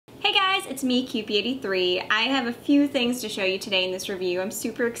guys, it's me, Cupie83. I have a few things to show you today in this review. I'm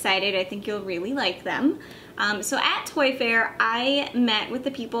super excited. I think you'll really like them. So at Toy Fair, I met with the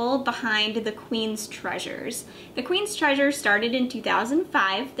people behind the Queen's Treasures. The Queen's Treasures started in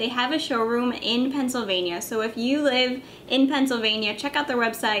 2005. They have a showroom in Pennsylvania. So if you live in Pennsylvania, check out their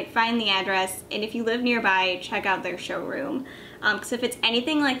website, find the address, and if you live nearby, check out their showroom. Because if it's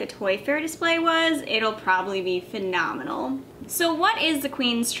anything like the Toy Fair display was, it'll probably be phenomenal. So what is the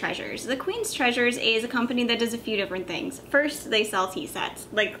Queen's Treasures? The Queen's Treasures is a company that does a few different things. First, they sell tea sets,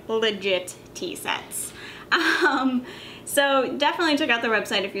 like legit tea sets. So definitely check out their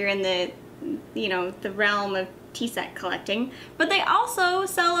website if you're in the, the realm of tea set collecting. But they also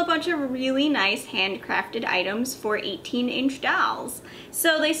sell a bunch of really nice handcrafted items for 18-inch dolls.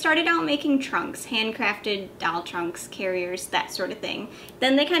 So they started out making trunks, handcrafted doll trunks, carriers, that sort of thing.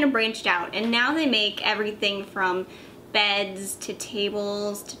 Then they kind of branched out, and now they make everything from beds to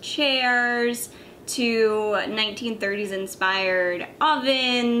tables to chairs to 1930s inspired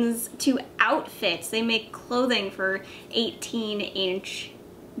ovens to outfits. They make clothing for 18-inch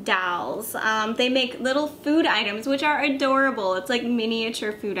dolls. They make little food items, which are adorable. It's like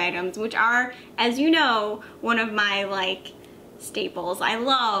miniature food items, which are, as you know, one of my staples. I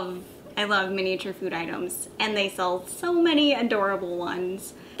love miniature food items, and they sell so many adorable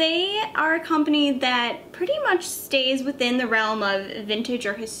ones. They are a company that pretty much stays within the realm of vintage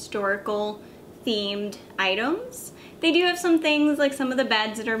or historical themed items. They do have some things like some of the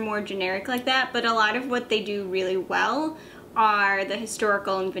beds that are more generic like that, but a lot of what they do really well are the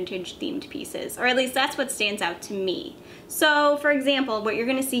historical and vintage themed pieces, or at least that's what stands out to me. So for example, what you're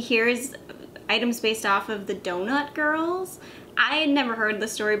gonna see here is items based off of the Doughnut Girls. I had never heard the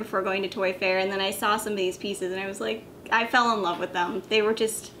story before going to Toy Fair, and then I saw some of these pieces and I was like, I fell in love with them. They were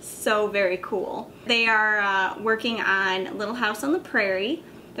just so very cool. They are working on Little House on the Prairie.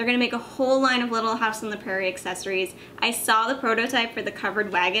 They're gonna make a whole line of Little House on the Prairie accessories. I saw the prototype for the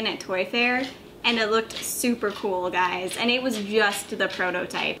covered wagon at Toy Fair, and it looked super cool, guys, and it was just the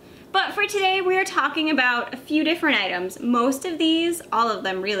prototype. But for today, we are talking about a few different items. Most of these, all of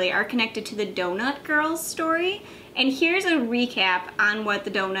them really, are connected to the Doughnut Girls story, and here's a recap on what the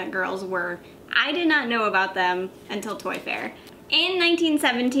Doughnut Girls were. I did not know about them until Toy Fair. In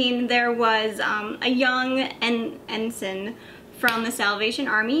 1917, there was a young ensign from the Salvation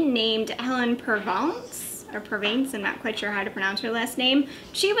Army named Helen Purvance, I'm not quite sure how to pronounce her last name.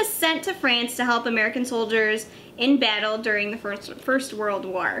 She was sent to France to help American soldiers in battle during the First World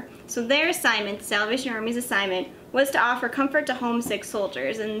War. So their assignment, the Salvation Army's assignment, was to offer comfort to homesick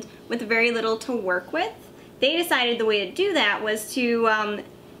soldiers, and with very little to work with, they decided the way to do that was to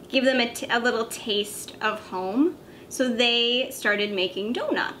give them a little taste of home. So they started making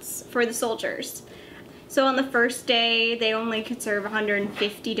donuts for the soldiers. So on the first day, they only could serve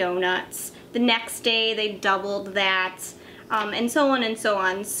 150 donuts. The next day, they doubled that, and so on and so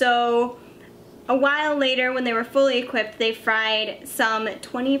on. So a while later, when they were fully equipped, they fried some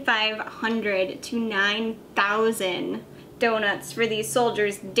 2,500 to 9,000 donuts for these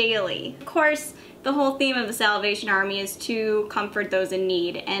soldiers daily. Of course, the whole theme of the Salvation Army is to comfort those in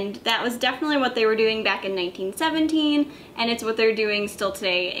need, and that was definitely what they were doing back in 1917, and it's what they're doing still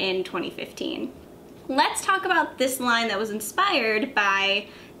today in 2015. Let's talk about this line that was inspired by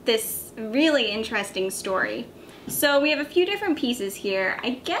this really interesting story. So we have a few different pieces here.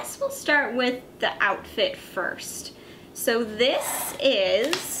 I guess we'll start with the outfit first. So this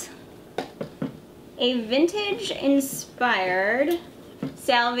is a vintage inspired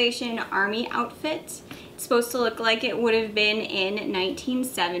Salvation Army outfit. It's supposed to look like it would have been in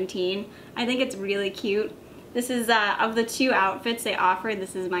 1917. I think it's really cute. This is, of the two outfits they offer,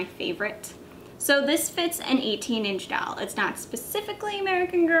 this is my favorite. So this fits an 18-inch doll. It's not specifically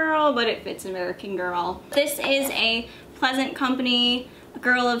American Girl, but it fits American Girl. This is a Pleasant Company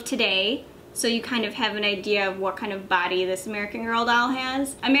Girl of Today, so you kind of have an idea of what kind of body this American Girl doll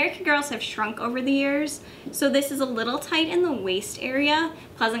has. American Girls have shrunk over the years, so this is a little tight in the waist area.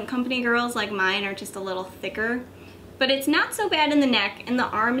 Pleasant Company girls like mine are just a little thicker. But it's not so bad in the neck, and the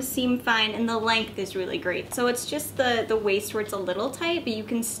arms seem fine, and the length is really great. So it's just the waist where it's a little tight, but you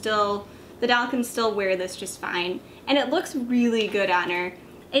can still, the doll can still wear this just fine. And it looks really good on her.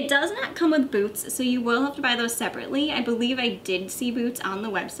 It does not come with boots, so you will have to buy those separately. I believe I did see boots on the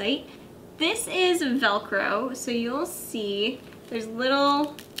website. This is Velcro, so you'll see there's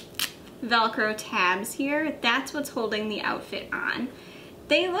little Velcro tabs here. That's what's holding the outfit on.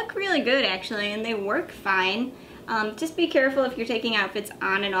 They look really good actually, and they work fine. Just be careful if you're taking outfits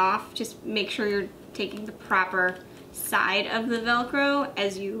on and off. Just make sure you're taking the proper side of the Velcro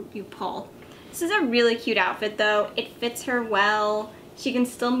as you pull. This is a really cute outfit though. It fits her well. She can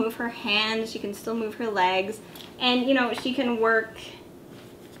still move her hands, she can still move her legs, and you know, she can work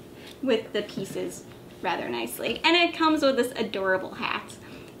with the pieces rather nicely. And it comes with this adorable hat.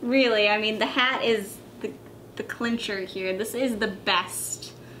 Really, I mean, the hat is the clincher here. This is the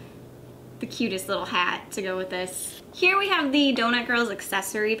best, the cutest little hat to go with this. Here we have the Doughnut Girls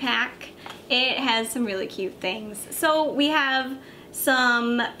accessory pack. It has some really cute things. So we have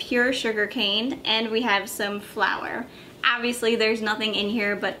some pure sugar cane and we have some flour. Obviously there's nothing in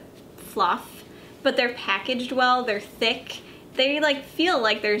here but fluff, but they're packaged well, they're thick, they like feel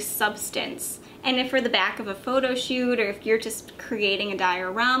like there's substance. And if for the back of a photo shoot, or if you're just creating a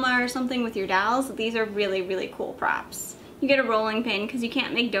diorama or something with your dolls, these are really, really cool props. You get a rolling pin because you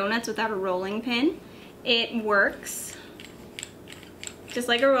can't make donuts without a rolling pin. It works just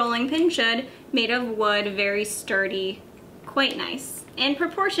like a rolling pin should, made of wood, very sturdy, quite nice, and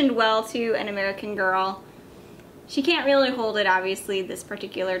proportioned well to an American girl. She can't really hold it, obviously, this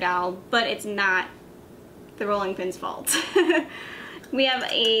particular doll, but it's not the rolling pin's fault. We have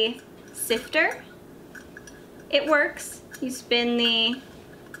a sifter. It works. You spin the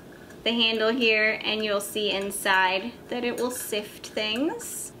handle here and you'll see inside that it will sift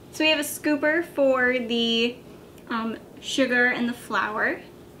things. So we have a scooper for the sugar and the flour.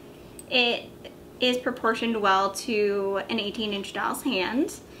 It is proportioned well to an 18-inch doll's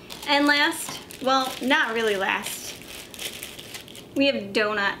hand. And last, well, not really last, we have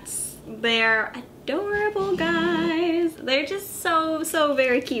donuts. They're adorable, guys. They're just so, so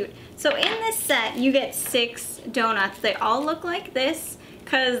very cute. So in this set, you get 6 donuts. They all look like this,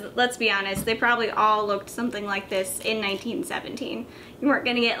 because let's be honest, they probably all looked something like this in 1917. You weren't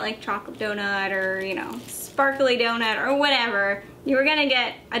gonna get like chocolate donut or, you know, sparkly donut or whatever. You were gonna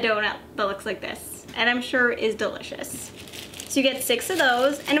get a donut that looks like this, and I'm sure is delicious. So you get 6 of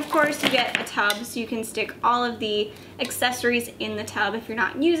those, and of course you get a tub so you can stick all of the accessories in the tub if you're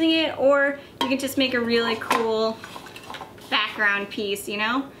not using it, or you can just make a really cool background piece, you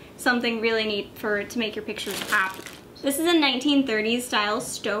know? Something really neat to make your pictures pop. This is a 1930s style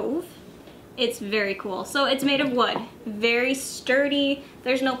stove. It's very cool. So it's made of wood, very sturdy.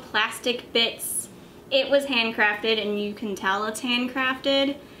 There's no plastic bits. It was handcrafted, and you can tell it's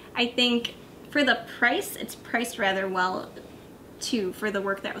handcrafted. I think for the price, it's priced rather well too for the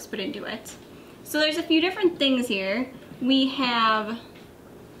work that was put into it. So there's a few different things here. We have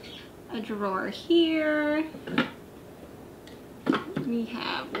a drawer here. We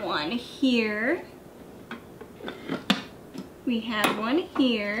have one here. We have one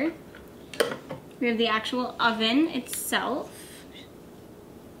here. We have the actual oven itself.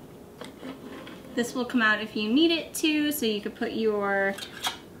 This will come out if you need it to, so you could put your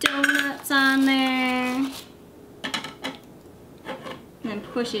donuts on there. And then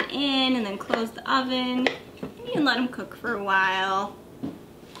push it in and then close the oven. You can let them cook for a while.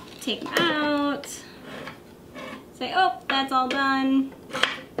 Take them out. Say, oh, that's all done.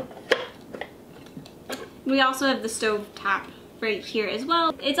 We also have the stove top right here as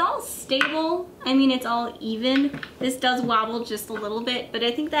well. It's all stable. I mean, it's all even. This does wobble just a little bit, but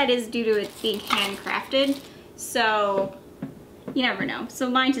I think that is due to it being handcrafted. So you never know. So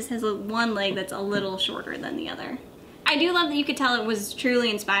mine just has one leg that's a little shorter than the other. I do love that you could tell it was truly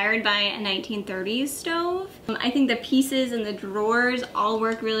inspired by a 1930s stove. I think the pieces and the drawers all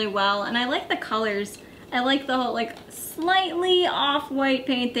work really well, and I like the colors. I like the whole like slightly off-white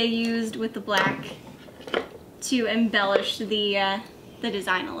paint they used with the black to embellish the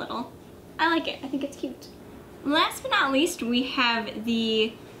design a little. I like it. I think it's cute. Last but not least, we have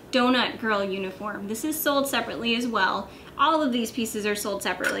the Doughnut Girl uniform. This is sold separately as well. All of these pieces are sold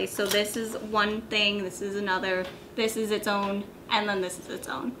separately. So this is one thing, this is another, this is its own, and then this is its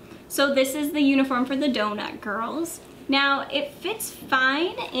own. So this is the uniform for the Doughnut Girls. Now it fits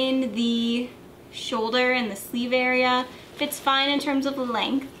fine in the shoulder and the sleeve area. Fits fine in terms of the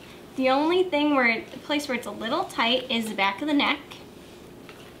length. The only thing the place where it's a little tight is the back of the neck.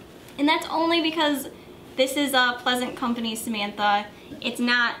 And that's only because this is a Pleasant Company Samantha. It's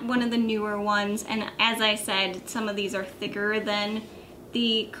not one of the newer ones, and as I said, some of these are thicker than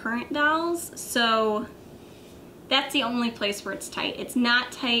the current dolls, so that's the only place where it's tight. It's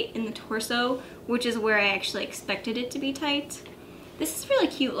not tight in the torso, which is where I actually expected it to be tight. This is a really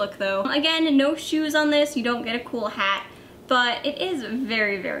cute look though. Again, no shoes on this, you don't get a cool hat, but it is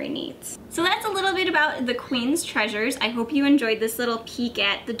very, very neat. So that's a little bit about the Queen's Treasures. I hope you enjoyed this little peek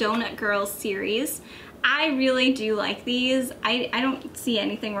at the Doughnut Girls series. I really do like these. I don't see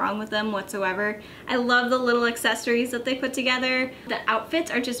anything wrong with them whatsoever. I love the little accessories that they put together. The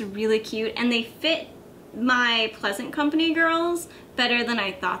outfits are just really cute, and they fit my Pleasant Company girls better than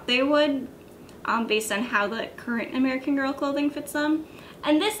I thought they would. based on how the current American Girl clothing fits them.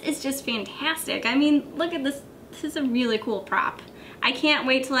 And this is just fantastic. I mean, look at this. This is a really cool prop. I can't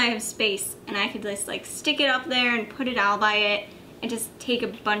wait till I have space and I could just like stick it up there and put a doll by it and just take a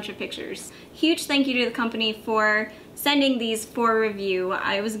bunch of pictures. Huge thank you to the company for sending these for review.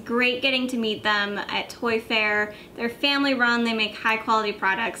 It was great getting to meet them at Toy Fair. They're family run, they make high quality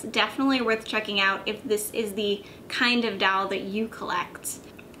products. Definitely worth checking out if this is the kind of doll that you collect.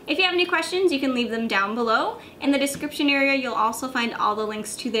 If you have any questions, you can leave them down below. In the description area, you'll also find all the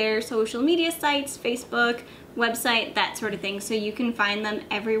links to their social media sites, Facebook, website, that sort of thing, so you can find them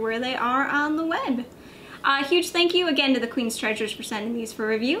everywhere they are on the web. Huge thank you again to the Queen's Treasures for sending these for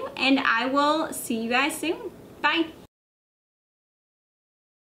review, and I will see you guys soon. Bye!